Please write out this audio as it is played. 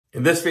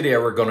In this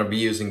video, we're going to be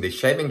using the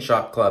Shaving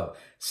Shop Club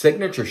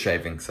Signature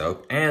Shaving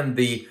Soap and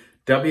the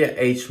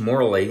W.H.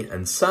 Morley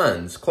 &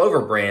 Sons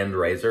Cloverbrand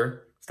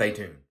razor. Stay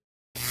tuned.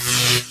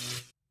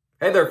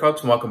 Hey there,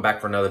 folks, and welcome back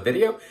for another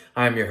video.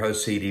 I'm your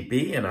host,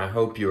 CDB, and I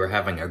hope you are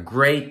having a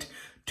great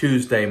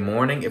Tuesday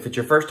morning. If it's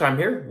your first time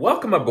here,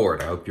 welcome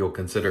aboard. I hope you'll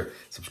consider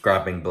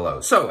subscribing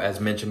below. So, as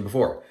mentioned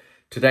before,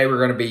 today we're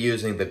going to be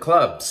using the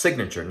Club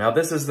Signature. Now,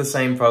 this is the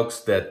same folks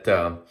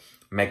that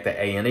make the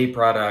A&E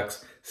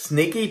products.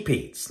 Sneaky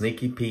Pete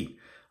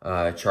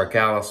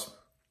Charcalis,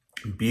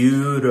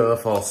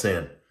 beautiful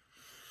scent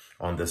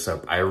on this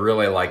soap. I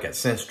really like it.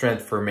 Scent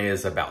strength for me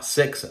is about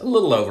 6, a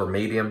little over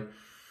medium.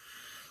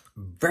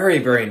 Very,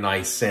 very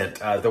nice scent.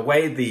 The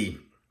way the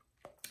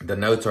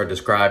notes are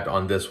described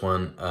on this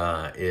one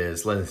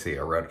is, let me see,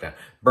 I wrote it down.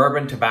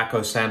 Bourbon,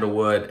 tobacco,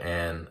 sandalwood,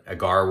 and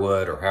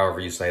agarwood, or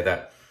however you say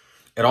that.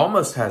 It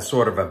almost has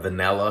sort of a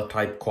vanilla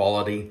type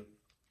quality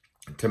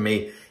to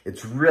me.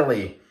 It's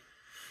really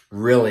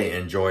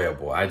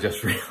enjoyable. I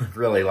just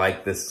really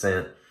like this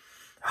scent.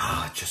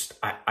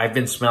 I've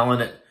been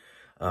smelling it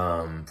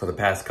for the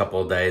past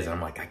couple of days. I'm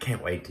like, I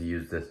can't wait to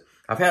use this.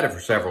 I've had it for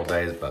several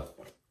days, but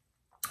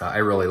I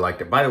really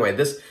liked it. By the way,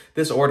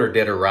 this order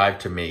did arrive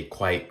to me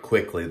quite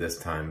quickly this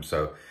time.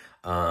 So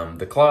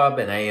the club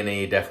and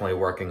A&E definitely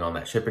working on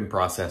that shipping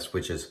process,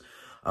 which is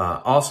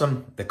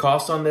awesome. The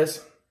cost on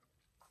this,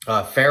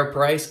 fair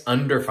price,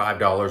 under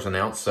 $5 an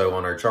ounce. So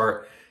on our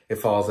chart, it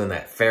falls in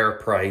that fair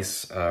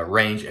price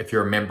range if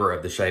you're a member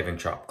of the Shaving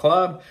Shop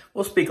Club.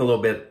 We'll speak a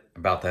little bit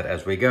about that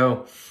as we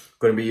go.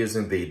 Going to be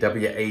using the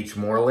W.H.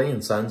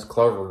 Morley & Sons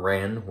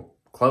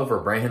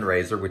Cloverbrand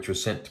razor, which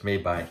was sent to me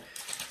by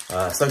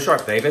So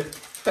Sharp David.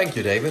 Thank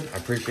you, David. I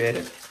appreciate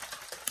it.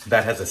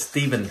 That has a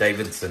Stephen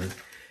Davidson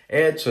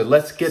edge. So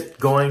let's get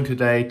going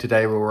today.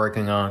 Today we're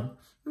working on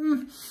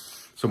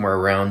somewhere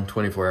around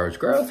 24 hours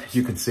growth.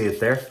 You can see it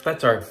there.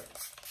 That's our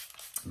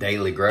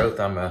daily growth.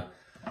 I'm a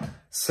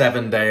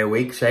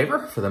 7-day-a-week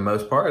shaver for the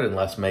most part,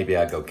 unless maybe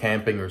I go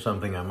camping or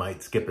something. I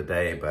might skip a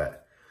day,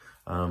 but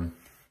I'm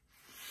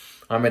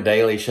a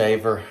daily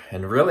shaver,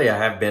 and really I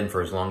have been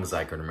for as long as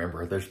I can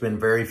remember. There's been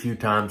very few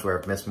times where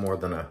I've missed more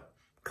than a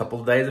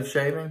couple of days of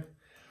shaving.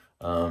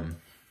 All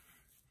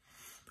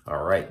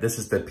right, this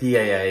is the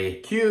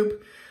PAA Cube.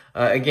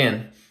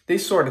 Again,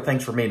 these sort of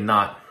things for me,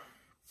 not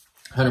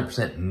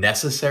 100%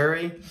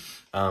 necessary,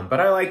 but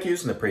I like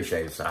using the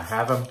pre-shaves. I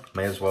have them,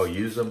 may as well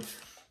use them.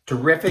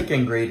 Terrific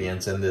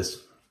ingredients in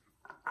this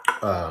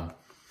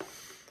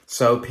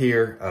soap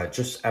here,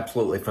 just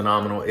absolutely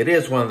phenomenal. It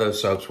is one of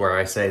those soaps where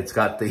I say it's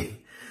got the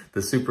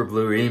Super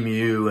Blue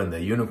Emu and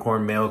the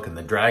Unicorn Milk and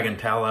the Dragon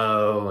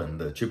Tallow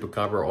and the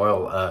Chupacabra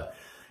oil.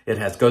 It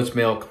has goat's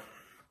milk.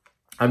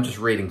 I'm just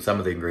reading some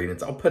of the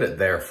ingredients. I'll put it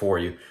there for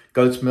you.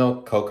 Goat's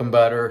milk, cocoa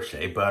butter,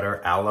 shea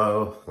butter,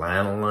 aloe,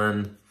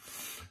 lanolin.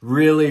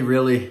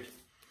 Really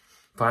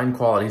fine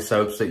quality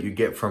soaps that you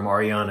get from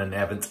Ariana and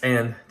Evans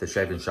and the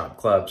Shaving Shop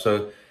Club.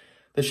 So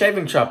the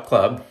Shaving Shop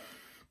Club,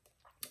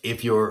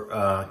 if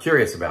you're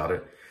curious about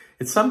it,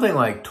 it's something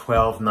like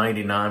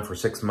 $12.99 for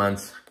 6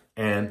 months.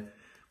 And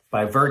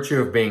by virtue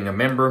of being a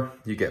member,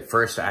 you get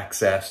first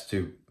access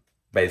to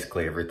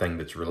basically everything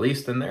that's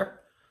released in there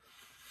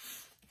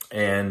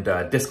and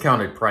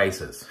discounted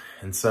prices.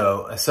 And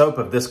so a soap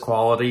of this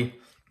quality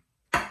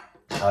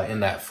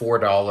in that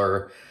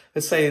 $4,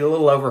 let's say a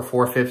little over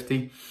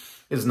 $4.50,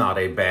 is not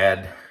a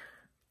bad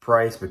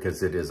price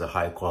because it is a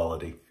high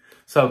quality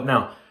soap.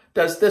 Now,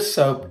 does this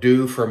soap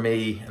do for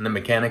me and the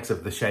mechanics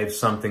of the shave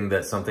something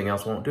that something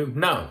else won't do?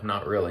 No,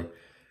 not really.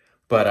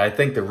 But I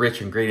think the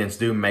rich ingredients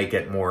do make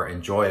it more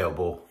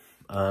enjoyable.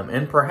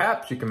 And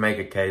perhaps you can make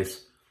a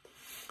case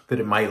that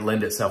it might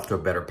lend itself to a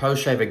better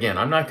post-shave. Again,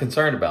 I'm not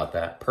concerned about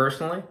that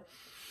personally,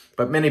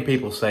 but many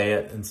people say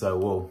it, and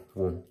so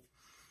we'll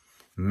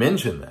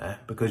mention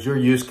that because your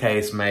use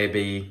case may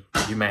be,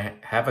 you may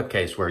have a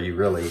case where you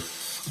really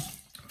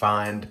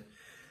find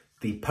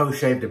the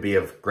post-shave to be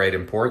of great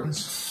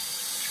importance.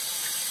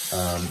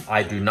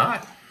 I do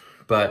not,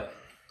 but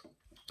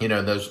you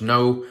know, there's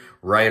no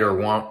right or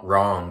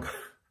wrong.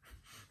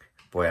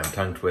 Boy, I'm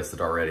tongue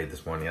twisted already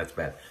this morning. That's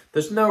bad.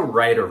 There's no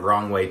right or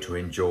wrong way to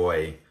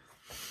enjoy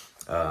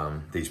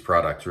these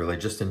products. Really,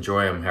 just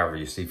enjoy them however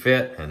you see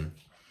fit and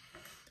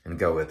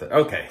go with it.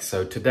 Okay,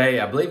 so today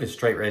I believe it's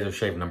straight razor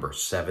shave number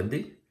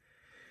 70,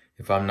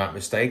 if I'm not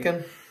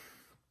mistaken.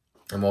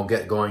 And we'll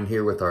get going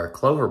here with our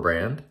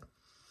Cloverbrand.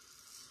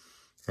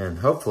 And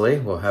hopefully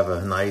we'll have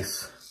a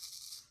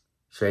nice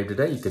shave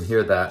today. You can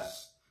hear that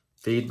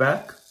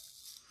feedback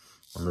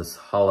on this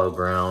hollow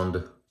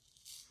ground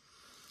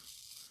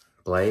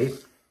blade.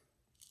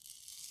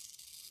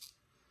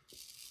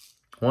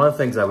 One of the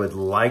things I would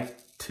like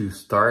to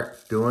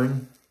start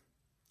doing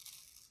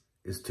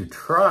is to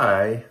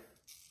try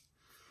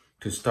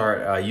to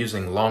start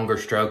using longer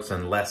strokes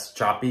and less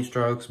choppy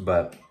strokes,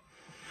 but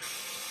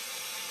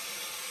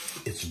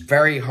it's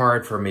very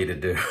hard for me to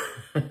do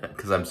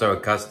because I'm so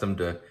accustomed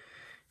to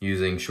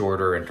using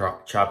shorter and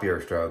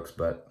choppier strokes.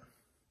 But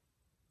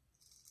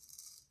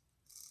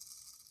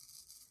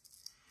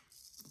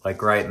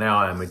like right now,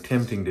 I'm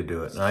attempting to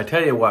do it. And I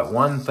tell you what,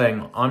 one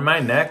thing on my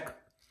neck,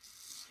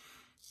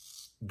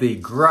 the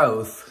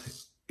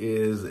growth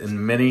is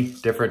in many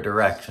different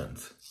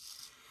directions.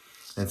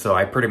 And so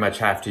I pretty much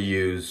have to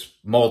use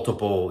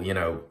multiple, you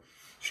know,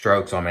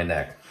 strokes on my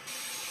neck.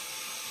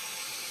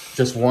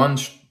 Just one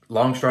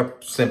long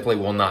stroke simply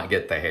will not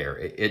get the hair.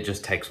 It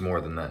just takes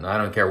more than that. And I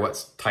don't care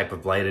what type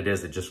of blade it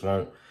is, it just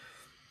won't,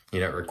 you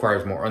know, it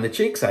requires more. On the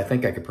cheeks, I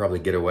think I could probably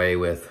get away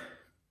with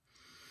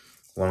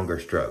longer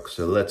strokes.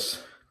 So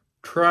let's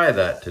try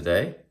that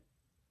today.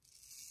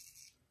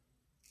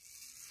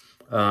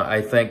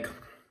 I think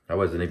I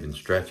wasn't even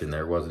stretching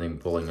there, wasn't even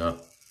pulling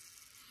up.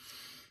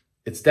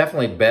 It's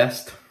definitely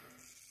best.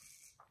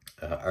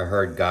 I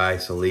heard Guy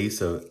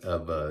Solis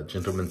of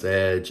Gentleman's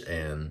Edge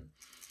and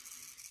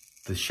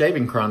the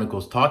Shaving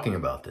Chronicles talking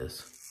about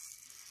this.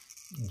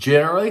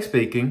 Generally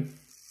speaking,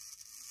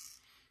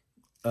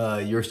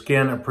 your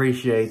skin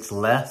appreciates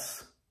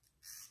less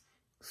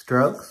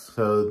strokes.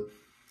 So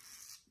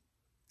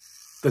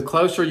the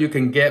closer you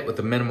can get with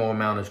the minimal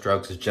amount of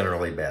strokes is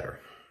generally better.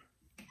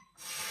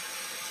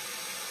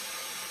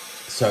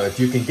 So if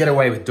you can get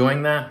away with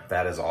doing that,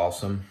 that is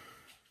awesome.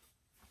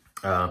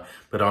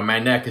 But on my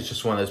neck, it's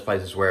just one of those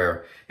places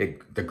where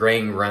the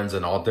grain runs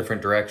in all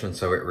different directions.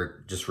 So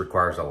it just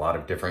requires a lot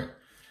of different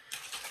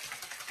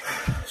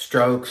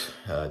strokes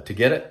to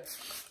get it.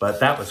 But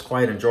that was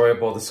quite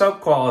enjoyable. The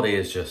soap quality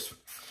is just,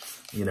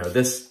 you know,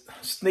 this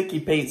Sneaky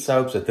Pete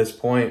soaps at this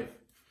point,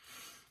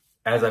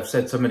 as I've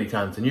said so many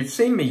times, and you've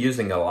seen me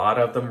using a lot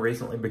of them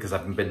recently because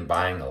I've been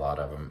buying a lot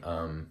of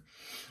them.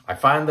 I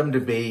find them to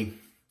be,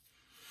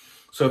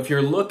 so if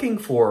you're looking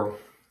for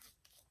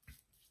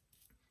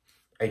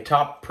a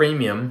top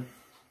premium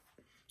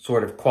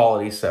sort of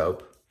quality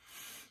soap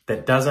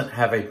that doesn't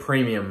have a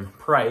premium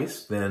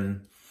price,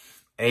 then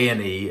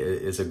A&E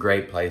is a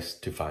great place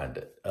to find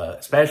it,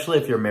 especially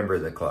if you're a member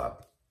of the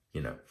club,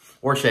 you know,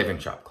 or Shaving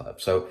Shop Club.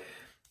 So,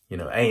 you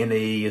know,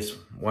 A&E is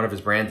one of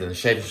his brands, and the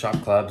Shaving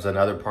Shop Club's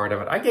another part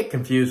of it. I get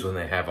confused when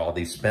they have all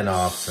these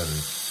spin-offs,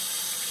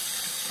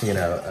 and, you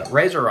know,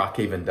 Razor Rock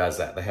even does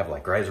that. They have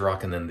like Razor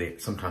Rock and then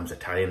sometimes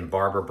Italian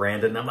Barber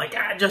branded, and I'm like,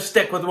 just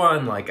stick with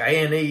one, like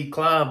A&E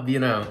Club, you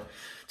know,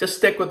 just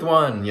stick with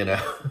one, you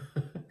know.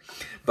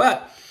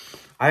 But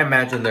I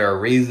imagine there are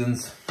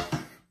reasons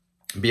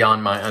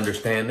beyond my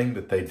understanding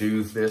that they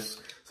do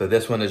this. So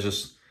this one is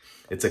just,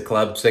 it's a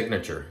club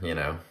signature, you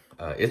know.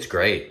 It's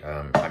great.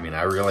 I mean,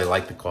 I really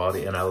like the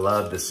quality and I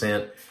love the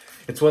scent.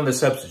 It's one of the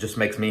soaps that just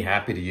makes me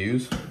happy to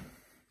use.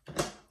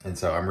 And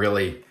so I'm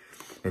really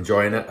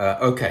enjoying it.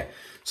 Okay,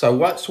 so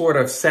what sort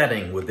of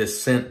setting would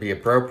this scent be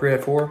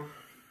appropriate for?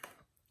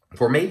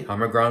 For me,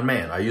 I'm a grown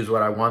man. I use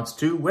what I want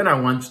to, when I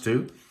want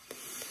to.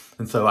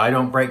 And so I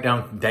don't break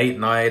down date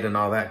night and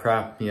all that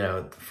crap. You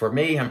know, for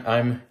me,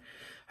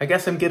 I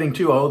guess I'm getting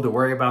too old to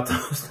worry about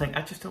those things.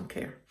 I just don't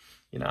care.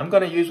 You know, I'm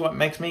going to use what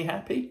makes me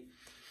happy.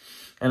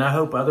 And I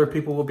hope other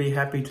people will be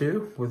happy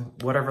too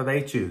with whatever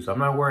they choose. I'm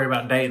not worried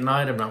about date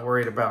night. I'm not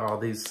worried about all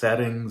these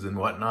settings and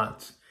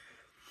whatnots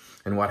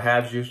and what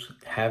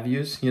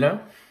have-yous, you know.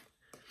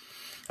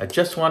 I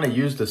just want to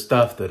use the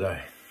stuff that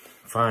I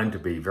find to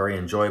be very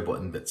enjoyable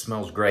and that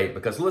smells great.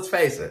 Because let's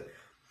face it,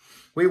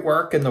 we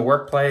work in the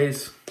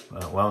workplace.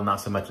 Well,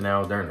 not so much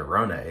now during the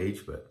Rona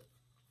age, but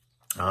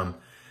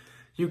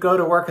you go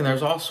to work and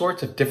there's all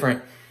sorts of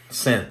different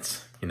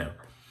scents, you know.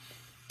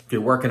 If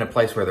you work in a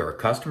place where there are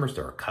customer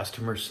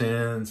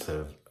scents.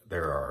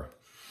 There are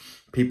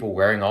people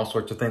wearing all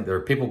sorts of things. There are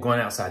people going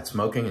outside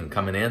smoking and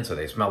coming in, so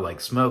they smell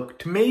like smoke.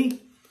 To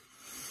me,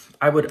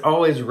 I would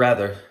always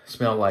rather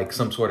smell like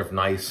some sort of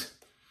nice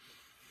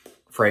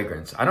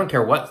fragrance. I don't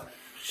care what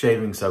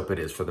shaving soap it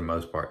is for the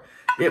most part.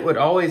 It would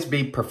always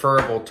be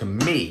preferable to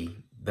me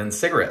than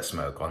cigarette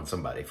smoke on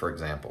somebody, for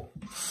example.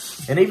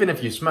 And even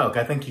if you smoke,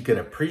 I think you can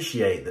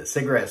appreciate that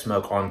cigarette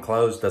smoke on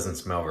clothes doesn't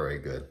smell very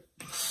good.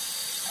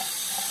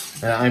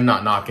 And I'm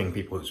not knocking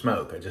people who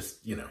smoke. I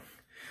just, you know,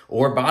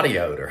 or body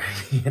odor,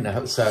 you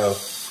know. So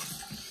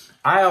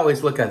I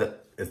always look at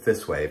it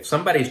this way. If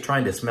somebody's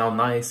trying to smell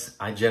nice,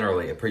 I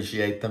generally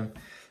appreciate them.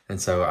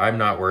 And so I'm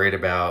not worried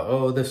about,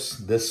 oh,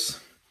 this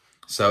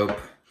soap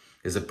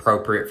is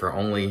appropriate for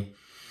only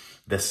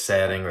this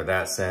setting or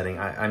that setting.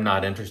 I'm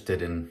not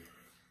interested in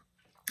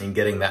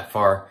getting that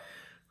far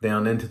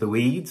down into the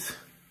weeds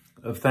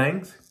of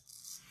things.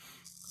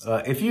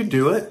 If you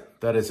do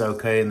it, that is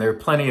okay. And there are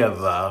plenty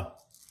of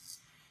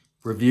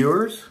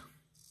reviewers.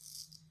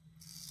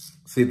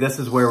 See, this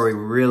is where we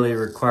really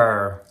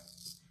require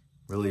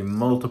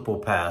multiple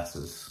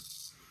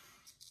passes,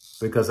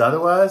 because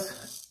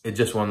otherwise it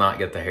just will not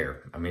get the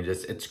hair. I mean,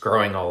 it's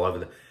growing all over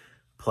the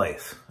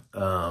place.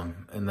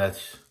 And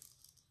that's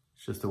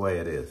just the way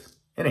it is.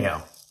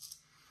 Anyhow,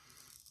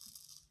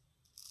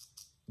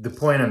 the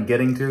point I'm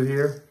getting to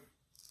here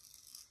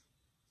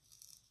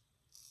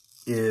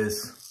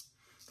is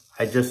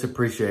I just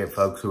appreciate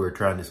folks who are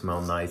trying to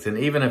smell nice. And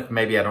even if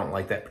maybe I don't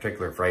like that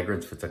particular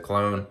fragrance, if it's a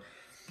cologne,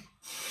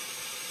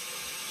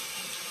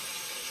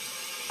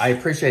 I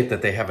appreciate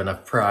that they have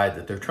enough pride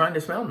that they're trying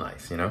to smell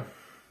nice, you know?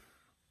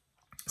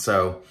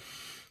 So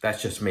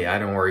that's just me. I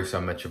don't worry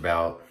so much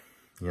about,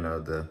 you know,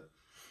 the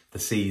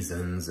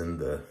seasons and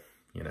the,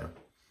 you know,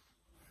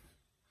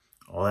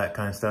 all that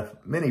kind of stuff.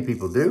 Many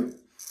people do.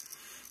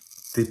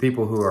 The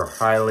people who are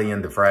highly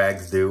into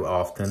frags do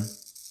often.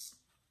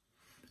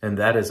 And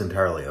that is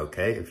entirely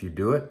okay if you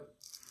do it.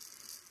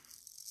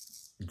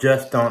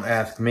 Just don't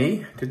ask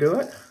me to do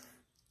it.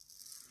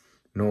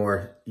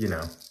 Nor, you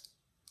know,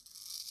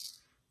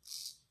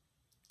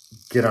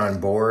 get on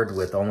board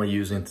with only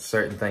using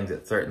certain things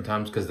at certain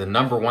times. Because the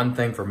number one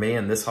thing for me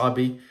in this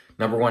hobby,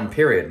 number one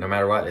period, no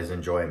matter what, is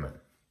enjoyment.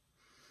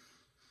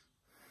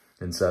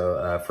 And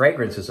so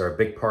fragrances are a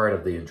big part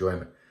of the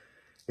enjoyment.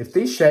 If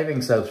these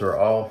shaving soaps were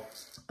all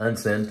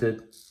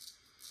unscented,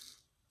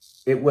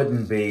 it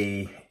wouldn't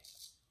be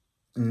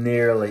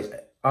nearly,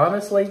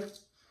 honestly,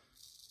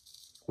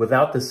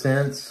 without the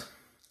scents,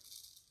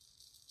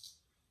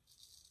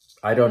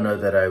 I don't know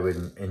that I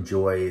would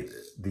enjoy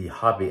the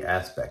hobby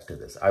aspect of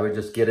this. I would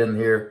just get in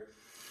here,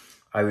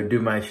 I would do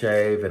my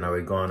shave, and I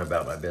would go on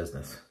about my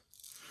business.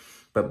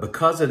 But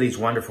because of these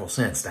wonderful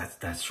scents,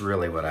 that's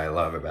really what I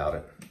love about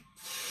it.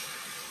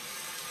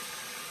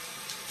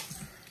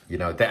 You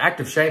know, the act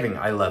of shaving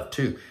I love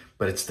too,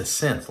 but it's the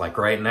scents. Like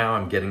right now,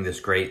 I'm getting this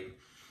great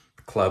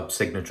club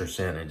signature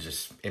scent.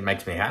 It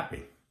makes me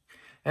happy.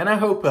 And I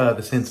hope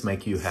the scents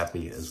make you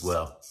happy as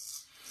well.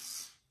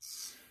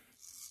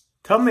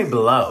 Tell me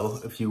below,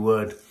 if you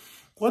would,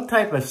 what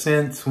type of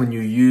scents when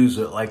you use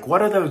it, like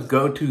what are those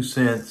go-to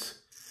scents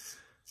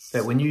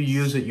that when you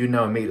use it, you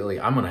know immediately,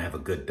 I'm going to have a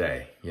good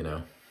day, you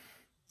know?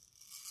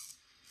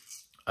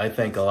 I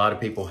think a lot of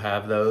people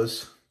have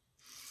those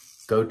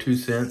go-to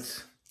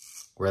scents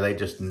where they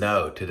just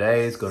know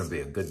today is going to be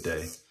a good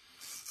day.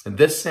 And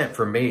this scent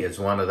for me is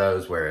one of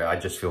those where I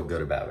just feel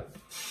good about it.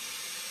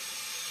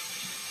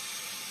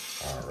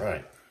 All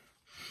right.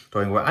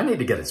 Doing well. I need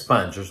to get a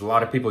sponge. There's a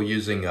lot of people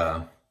using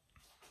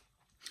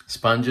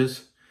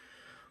sponges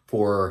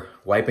for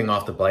wiping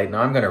off the blade.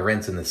 Now I'm going to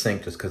rinse in the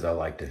sink just because I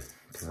like to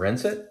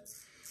rinse it.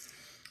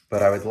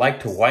 But I would like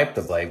to wipe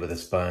the blade with a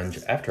sponge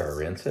after I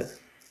rinse it.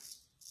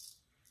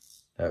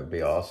 That would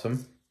be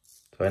awesome.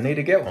 So I need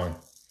to get one.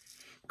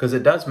 Because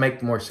it does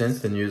make more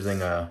sense than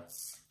using a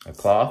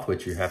cloth,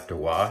 which you have to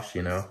wash,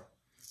 you know,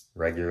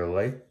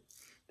 regularly.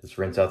 Just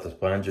rinse out the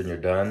sponge and you're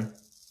done.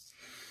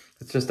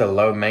 It's just a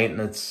low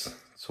maintenance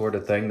sort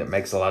of thing that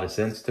makes a lot of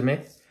sense to me.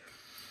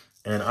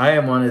 And I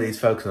am one of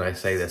these folks, and I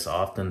say this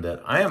often,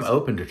 that I am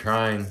open to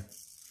trying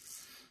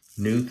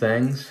new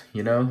things,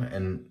 you know,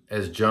 and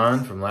as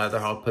John from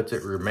Latherhall puts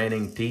it,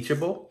 remaining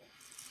teachable.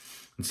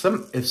 And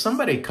if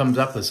somebody comes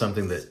up with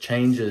something that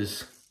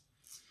changes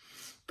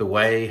the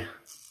way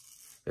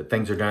that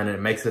things are done and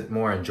it makes it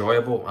more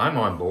enjoyable, I'm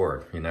on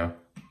board, you know.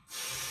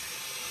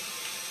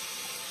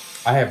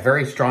 I have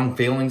very strong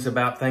feelings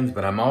about things,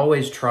 but I'm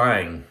always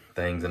trying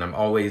things and I'm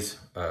always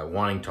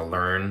wanting to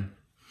learn.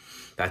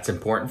 That's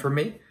important for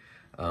me.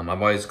 I'm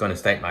always going to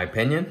state my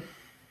opinion,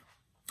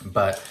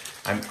 but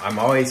I'm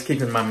always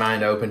keeping my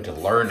mind open to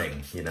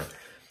learning, you know.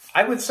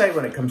 I would say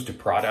when it comes to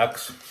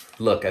products,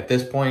 look, at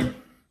this point,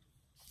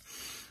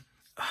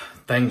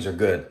 things are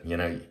good, you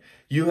know.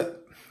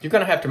 You're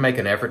going to have to make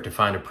an effort to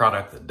find a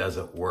product that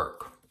doesn't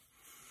work.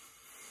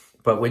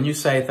 But when you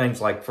say things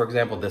like, for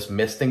example, this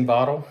misting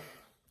bottle,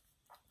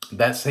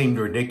 that seemed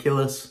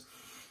ridiculous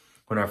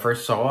when I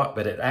first saw it,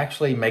 but it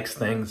actually makes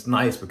things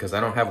nice because I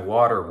don't have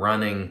water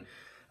running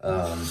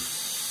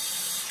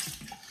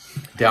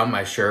down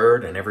my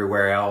shirt and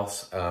everywhere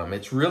else.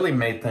 It's really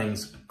made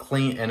things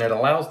clean, and it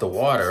allows the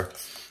water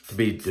to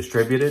be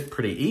distributed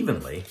pretty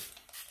evenly.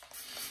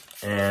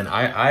 And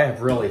I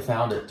have really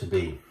found it to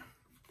be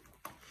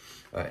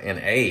an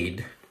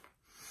aid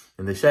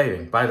in the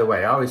shaving. By the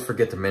way, I always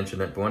forget to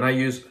mention it, but when I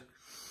use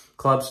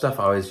club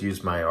stuff, I always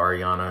use my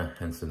Ariana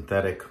and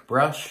synthetic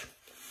brush,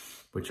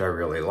 which I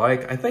really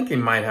like. I think he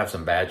might have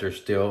some Badger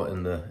still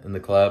in the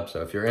club,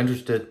 so if you're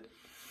interested,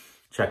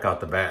 check out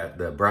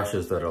the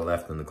brushes that are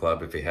left in the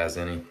club if he has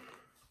any.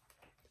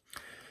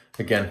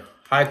 Again,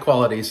 high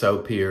quality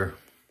soap here.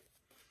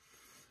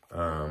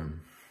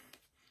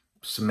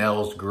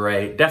 Smells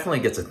great. Definitely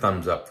gets a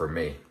thumbs up for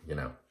me, you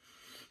know.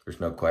 There's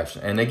no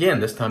question. And again,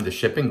 this time the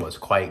shipping was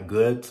quite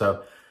good.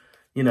 So,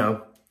 you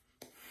know,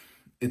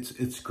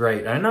 it's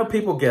great. I know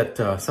people get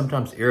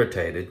sometimes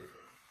irritated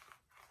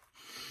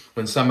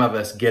when some of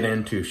us get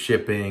into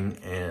shipping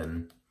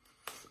and,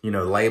 you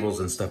know, labels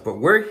and stuff. But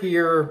we're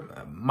here,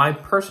 my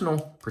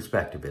personal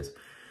perspective is,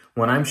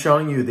 when I'm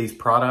showing you these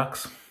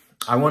products,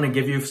 I want to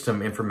give you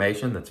some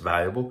information that's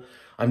valuable.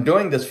 I'm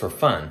doing this for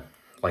fun,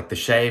 like the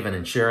shave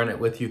and sharing it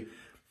with you.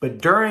 But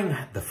during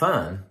the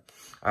fun,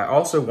 I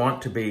also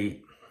want to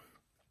be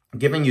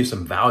giving you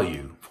some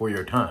value for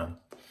your time.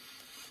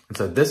 And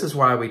so this is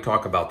why we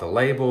talk about the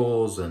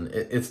labels, and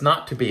it's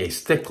not to be a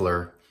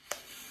stickler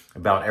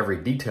about every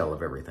detail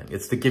of everything.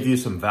 It's to give you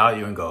some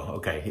value and go,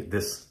 okay,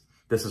 this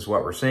is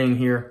what we're seeing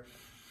here,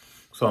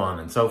 so on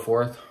and so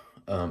forth.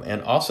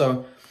 And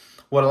also,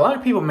 what a lot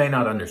of people may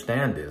not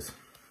understand is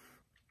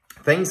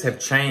things have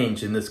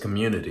changed in this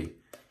community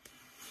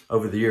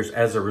over the years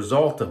as a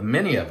result of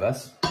many of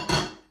us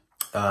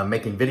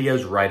making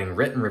videos, writing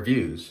written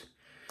reviews,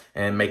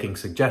 and making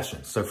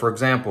suggestions. So for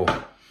example,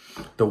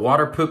 the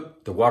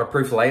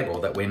waterproof label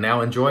that we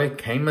now enjoy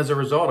came as a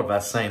result of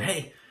us saying,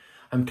 hey,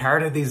 I'm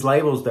tired of these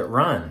labels that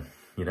run,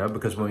 you know,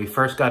 because when we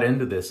first got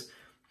into this,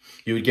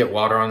 you would get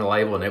water on the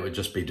label and it would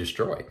just be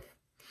destroyed.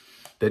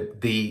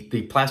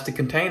 The plastic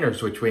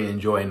containers, which we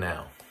enjoy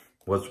now,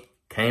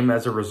 came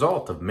as a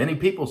result of many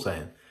people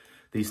saying,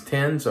 these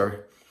tins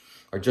are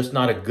just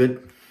not a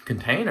good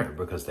container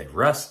because they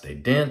rust, they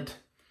dent,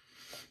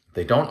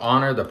 they don't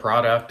honor the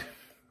product,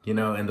 you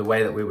know, in the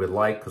way that we would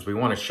like, because we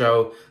want to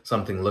show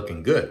something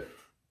looking good.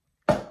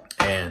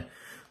 And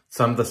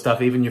some of the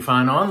stuff even you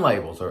find on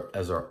labels are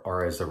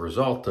as a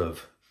result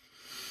of,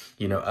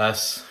 you know,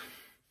 us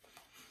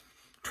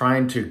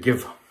trying to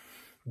give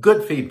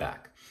good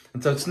feedback.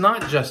 And so it's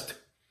not just,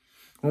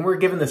 when we're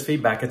giving this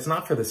feedback, it's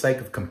not for the sake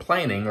of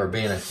complaining or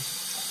being a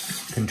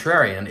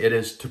contrarian. It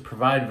is to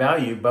provide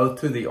value both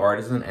to the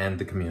artisan and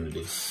the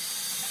community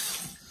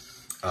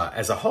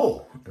as a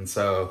whole. And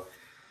so,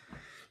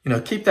 you know,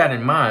 keep that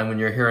in mind when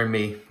you're hearing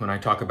me, when I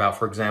talk about,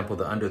 for example,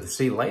 the Under the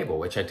Sea label,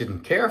 which I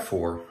didn't care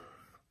for.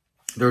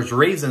 There's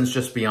reasons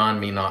just beyond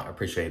me not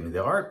appreciating the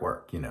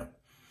artwork, you know.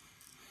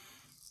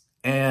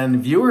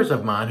 And viewers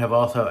of mine have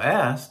also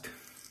asked,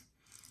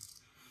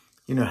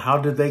 you know, how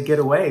did they get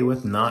away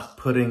with not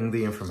putting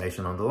the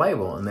information on the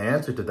label? And the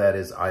answer to that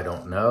is, I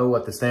don't know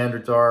what the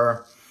standards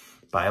are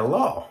by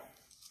law.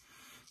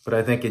 But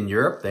I think in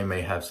Europe, they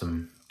may have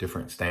some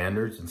different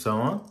standards and so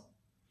on.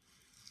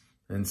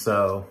 And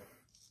so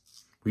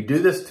we do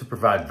this to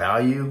provide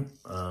value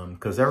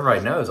because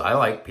everybody knows I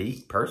like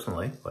Pete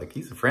personally. Like,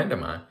 he's a friend of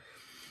mine.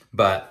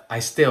 But I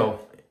still,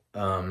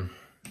 I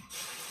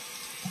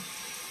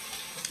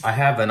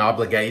have an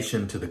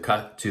obligation to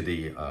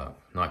the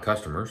not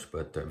customers,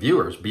 but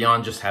viewers,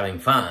 beyond just having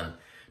fun,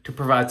 to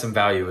provide some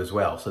value as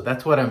well. So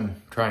that's what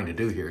I'm trying to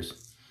do here,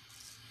 is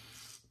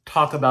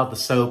talk about the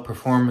soap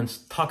performance,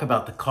 talk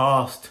about the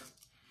cost,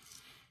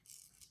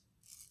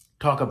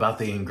 talk about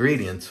the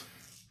ingredients,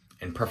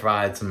 and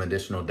provide some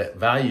additional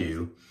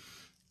value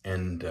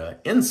and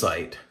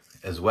insight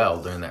as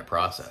well during that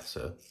process.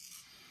 So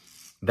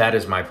that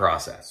is my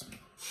process.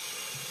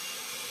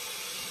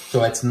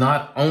 So it's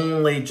not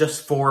only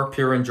just for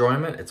pure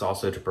enjoyment, it's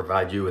also to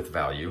provide you with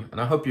value, and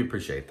I hope you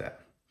appreciate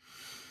that.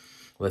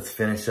 Let's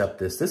finish up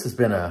this. This has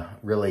been a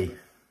really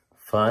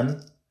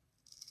fun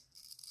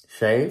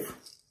shave.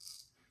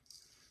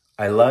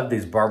 I love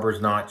these barber's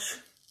notch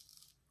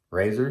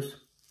razors.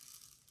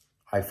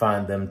 I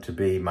find them to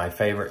be my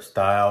favorite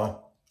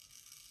style.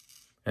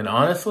 And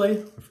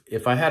honestly,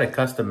 if I had a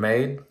custom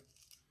made,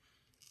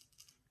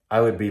 I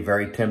would be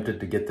very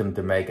tempted to get them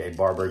to make a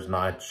barber's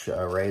notch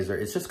razor.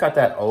 It's just got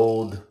that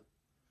old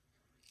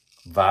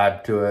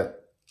vibe to it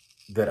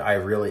that I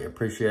really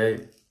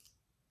appreciate.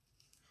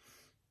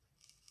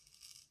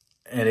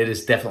 And it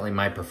is definitely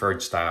my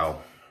preferred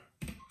style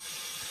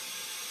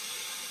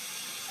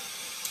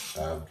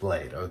of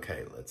blade.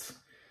 Okay, let's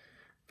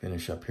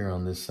finish up here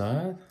on this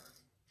side.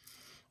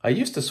 I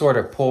used to sort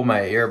of pull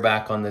my ear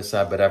back on this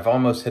side, but I've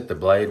almost hit the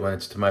blade when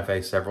it's to my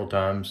face several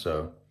times,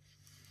 so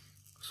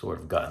sort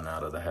of gotten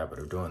out of the habit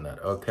of doing that.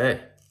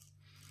 Okay.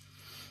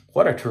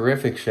 What a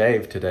terrific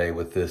shave today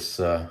with this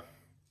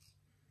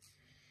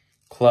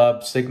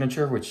Club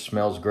Signature, which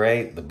smells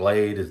great. The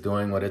blade is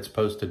doing what it's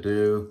supposed to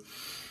do.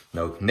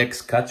 No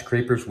nicks, cuts,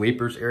 creepers,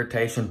 weepers,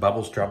 irritation,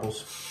 bubbles,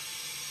 troubles.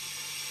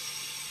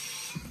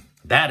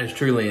 That is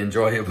truly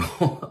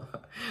enjoyable.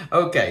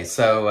 Okay,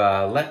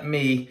 so let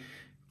me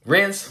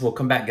rinse. We'll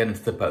come back, get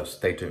into the post.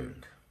 Stay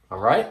tuned. All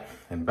right,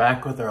 and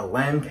back with our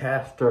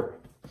Lancaster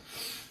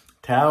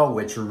towel,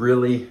 which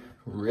really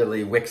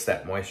wicks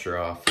that moisture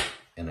off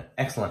in an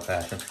excellent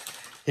fashion.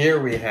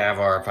 Here we have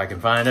our, if I can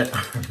find it,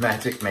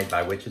 Magic Made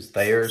by Witches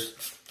Thayers,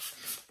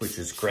 which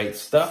is great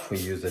stuff. We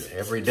use it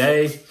every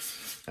day.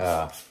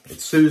 It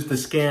soothes the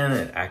skin.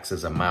 It acts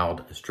as a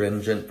mild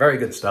astringent. Very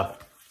good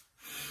stuff,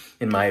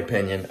 in my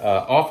opinion.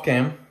 Off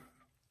cam,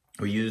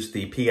 we use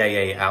the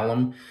PAA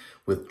alum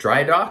with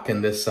dry dock,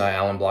 and this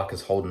alum block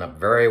is holding up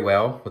very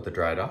well with the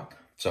dry dock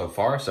so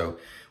far. So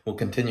we'll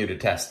continue to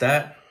test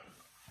that.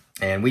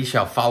 And we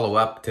shall follow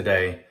up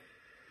today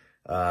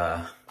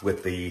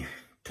with the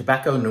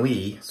Tobacco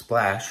Nuit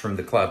Splash from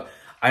the club.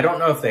 I don't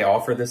know if they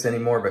offer this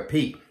anymore, but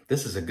Pete,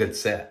 this is a good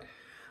set.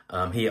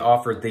 He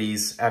offered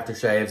these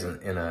aftershaves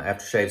in a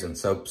aftershaves and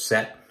soap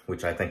set,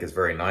 which I think is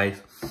very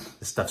nice.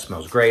 This stuff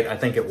smells great. I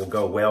think it will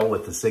go well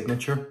with the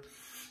Signature.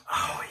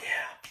 Oh,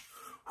 yeah.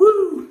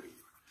 Woo!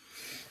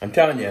 I'm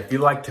telling you, if you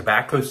like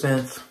tobacco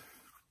scents,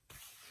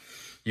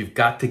 you've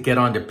got to get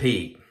on to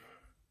Pete,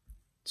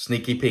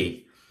 Sneaky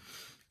Pete,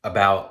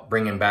 about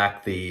bringing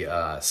back the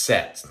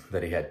sets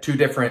that he had. Two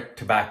different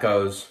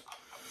tobacco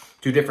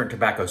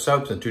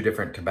soaps and two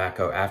different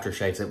tobacco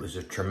aftershaves. It was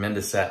a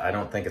tremendous set. I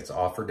don't think it's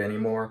offered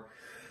anymore.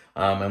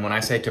 And when I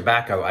say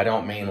tobacco, I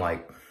don't mean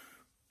like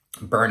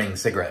burning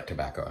cigarette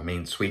tobacco. I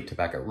mean sweet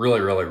tobacco.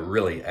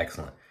 Really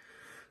excellent.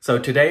 So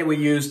today we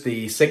used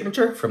the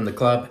Signature from the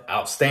club.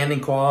 Outstanding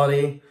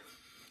quality.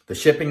 The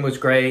shipping was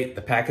great.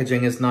 The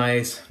packaging is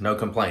nice. No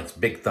complaints.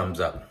 Big thumbs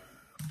up.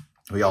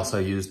 We also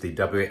used the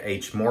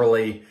W.H.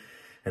 Morley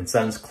 &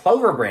 Sons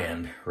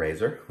Cloverbrand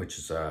razor, which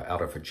is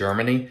out of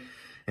Germany.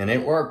 And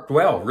it worked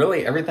well.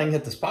 Really, everything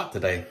hit the spot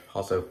today.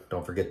 Also,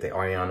 don't forget the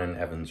Ariana &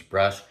 Evans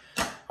brush.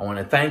 I want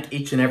to thank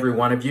each and every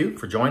one of you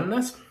for joining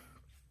us.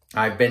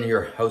 I've been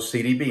your host,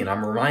 CDB, and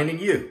I'm reminding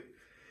you,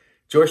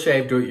 it's your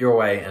shave, do it your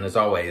way, and as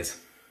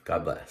always,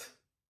 God bless.